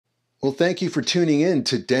Well, thank you for tuning in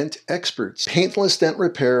to Dent Experts. Paintless dent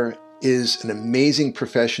repair is an amazing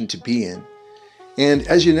profession to be in. And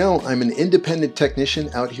as you know, I'm an independent technician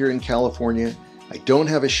out here in California. I don't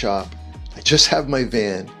have a shop. I just have my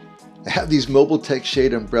van. I have these mobile tech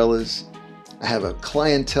shade umbrellas. I have a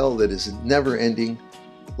clientele that is never ending.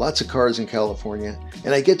 Lots of cars in California.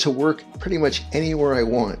 And I get to work pretty much anywhere I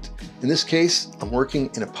want. In this case, I'm working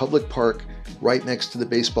in a public park right next to the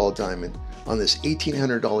baseball diamond on this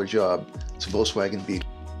 $1,800 job. It's a Volkswagen Beetle.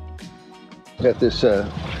 Got this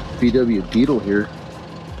VW Beetle here,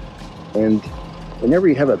 and whenever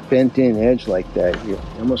you have a bent in edge like that, you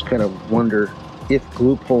almost kind of wonder if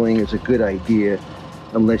glue pulling is a good idea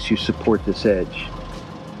unless you support this edge,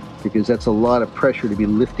 because that's a lot of pressure to be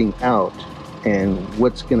lifting out, and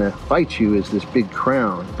what's going to fight you is this big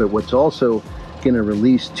crown, but what's also going to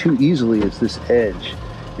release too easily is this edge.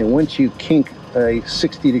 And once you kink a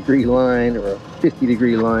 60-degree line or a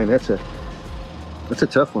 50-degree line, that's a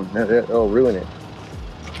tough one. That'll ruin it.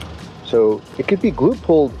 So it could be glue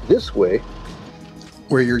pulled this way,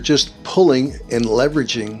 where you're just pulling and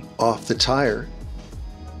leveraging off the tire.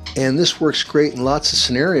 And this works great in lots of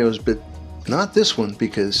scenarios, but not this one,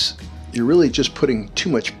 because you're really just putting too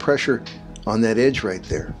much pressure on that edge right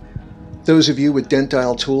there. Those of you with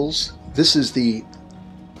DentDial tools, this is the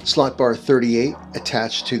slot bar 38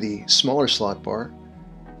 attached to the smaller slot bar,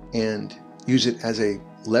 and use it as a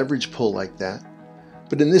leverage pull like that.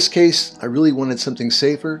 But in this case, I really wanted something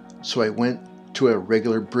safer, so I went to a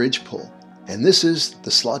regular bridge pull. And this is the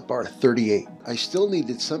slot bar 38. I still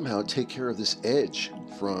needed to somehow take care of this edge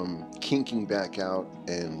from kinking back out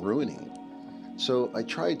and ruining it. So I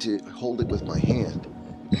tried to hold it with my hand,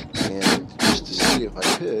 and just to see if I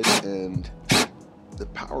could, and the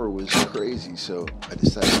power was crazy, so I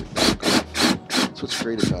decided to back off. That's what's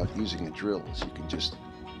great about using a drill, is you can just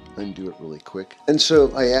undo it really quick. And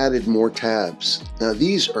so I added more tabs. Now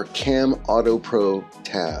these are Cam Auto Pro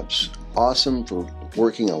tabs. Awesome for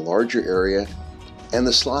working a larger area, and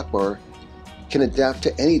the slot bar can adapt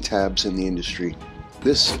to any tabs in the industry.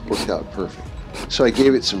 This worked out perfect. So I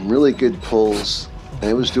gave it some really good pulls, and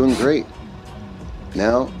it was doing great.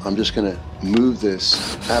 Now I'm just going to move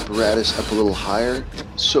this apparatus up a little higher.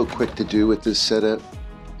 So quick to do with this setup.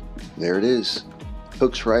 There it is.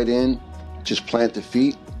 Hooks right in, just plant the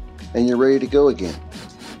feet, and you're ready to go again.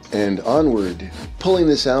 And onward. Pulling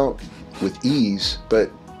this out with ease, but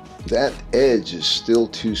that edge is still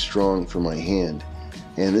too strong for my hand,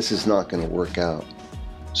 and this is not going to work out.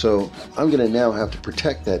 So I'm going to now have to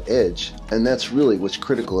protect that edge, and that's really what's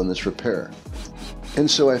critical in this repair. And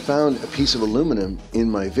so I found a piece of aluminum in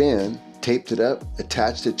my van, taped it up,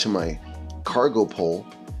 attached it to my cargo pole,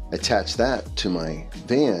 attached that to my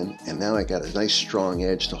van, and now I got a nice strong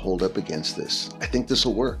edge to hold up against this. I think this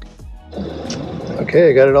will work.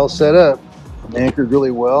 Okay, I got it all set up. I'm anchored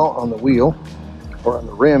really well on the wheel, or on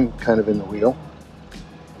the rim, kind of in the wheel.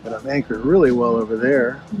 But I'm anchored really well over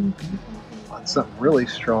there on something really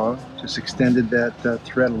strong. Just extended that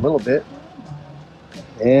thread a little bit.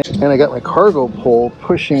 And I got my cargo pole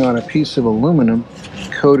pushing on a piece of aluminum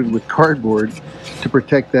coated with cardboard to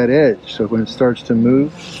protect that edge. So when it starts to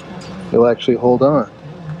move, it'll actually hold on.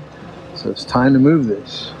 So it's time to move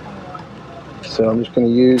this. So I'm just going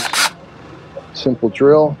to use a simple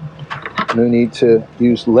drill. No need to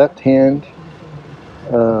use left hand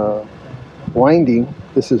winding.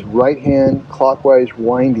 This is right hand clockwise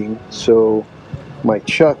winding, so my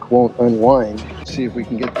chuck won't unwind. See if we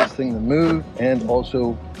can get this thing to move, and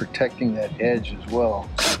also protecting that edge as well.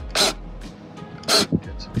 Got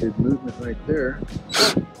some good movement right there.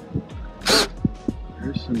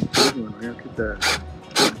 There's some good one. Look at that.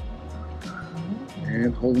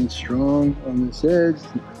 And holding strong on this edge.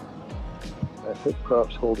 That hip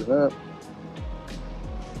prop's holding up.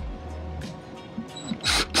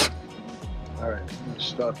 Alright, I'm going to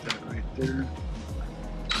stop that right there.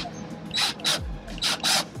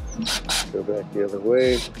 Go back the other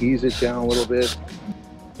way, ease it down a little bit.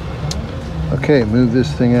 Okay, move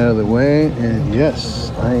this thing out of the way, and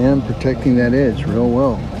yes, I am protecting that edge real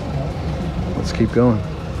well. Let's keep going.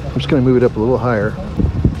 I'm just going to move it up a little higher.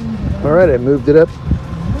 Alright, I moved it up.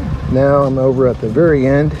 Now I'm over at the very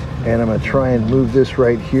end, and I'm going to try and move this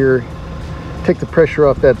right here. Take the pressure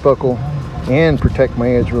off that buckle and protect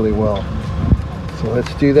my edge really well. So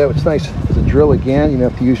let's do that. It's nice as a drill again. You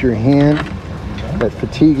don't have to use your hand. That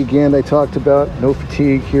fatigue again I talked about. No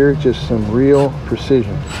fatigue here, just some real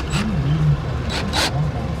precision.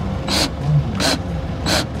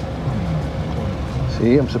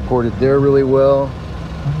 See, I'm supported there really well.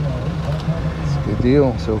 It's a good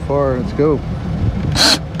deal so far. Let's go.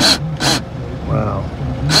 Wow.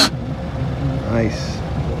 Nice.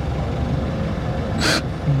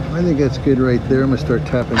 I think that's good right there. I'm gonna start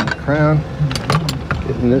tapping the crown,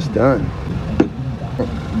 getting this done.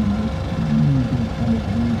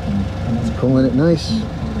 Just pulling it nice,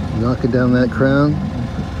 knocking down that crown,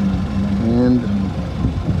 and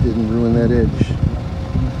didn't ruin that edge.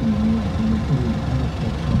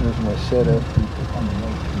 There's my setup.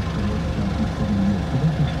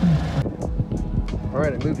 All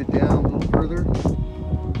right, I moved it down a little further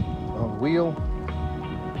on the wheel.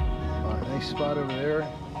 Nice spot over there.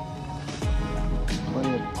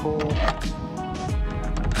 Plenty of pull.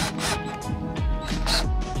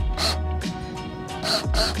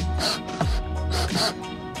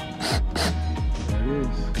 There it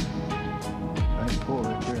is. Nice pull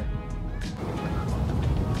right there.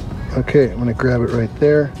 Okay, I'm going to grab it right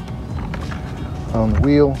there on the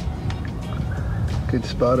wheel. Good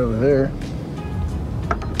spot over there.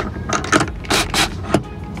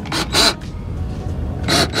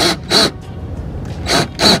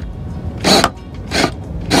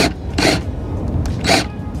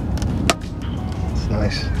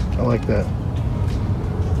 I like that.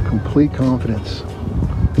 Complete confidence.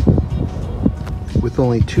 With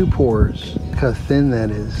only 2 pores, look how thin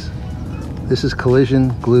that is. This is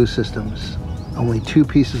Collision Glue Systems. Only 2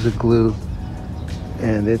 pieces of glue,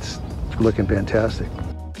 and it's looking fantastic.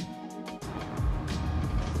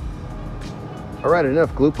 All right,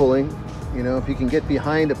 enough glue pulling. You know, if you can get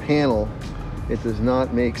behind a panel, it does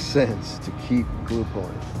not make sense to keep glue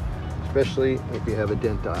pulling, especially if you have a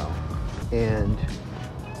DentDial. And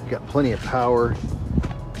got plenty of power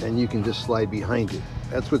and you can just slide behind it.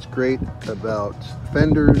 That's what's great about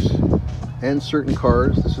fenders and certain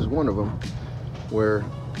cars. This is one of them where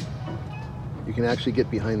you can actually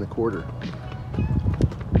get behind the quarter.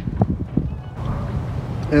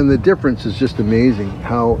 And the difference is just amazing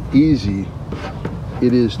how easy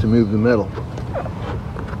it is to move the metal.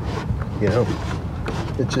 You know,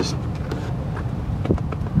 it's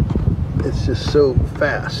just so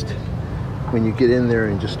fast when you get in there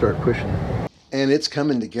and just start pushing. And it's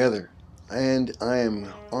coming together. And I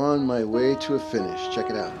am on my way to a finish. Check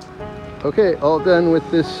it out. Okay, all done with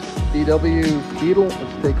this VW Beetle.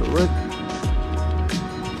 Let's take a look.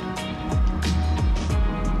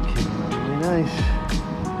 Really nice.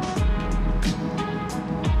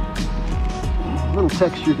 A little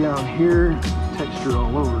texture down here. Texture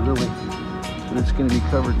all over, really. But it's going to be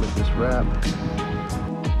covered with this wrap.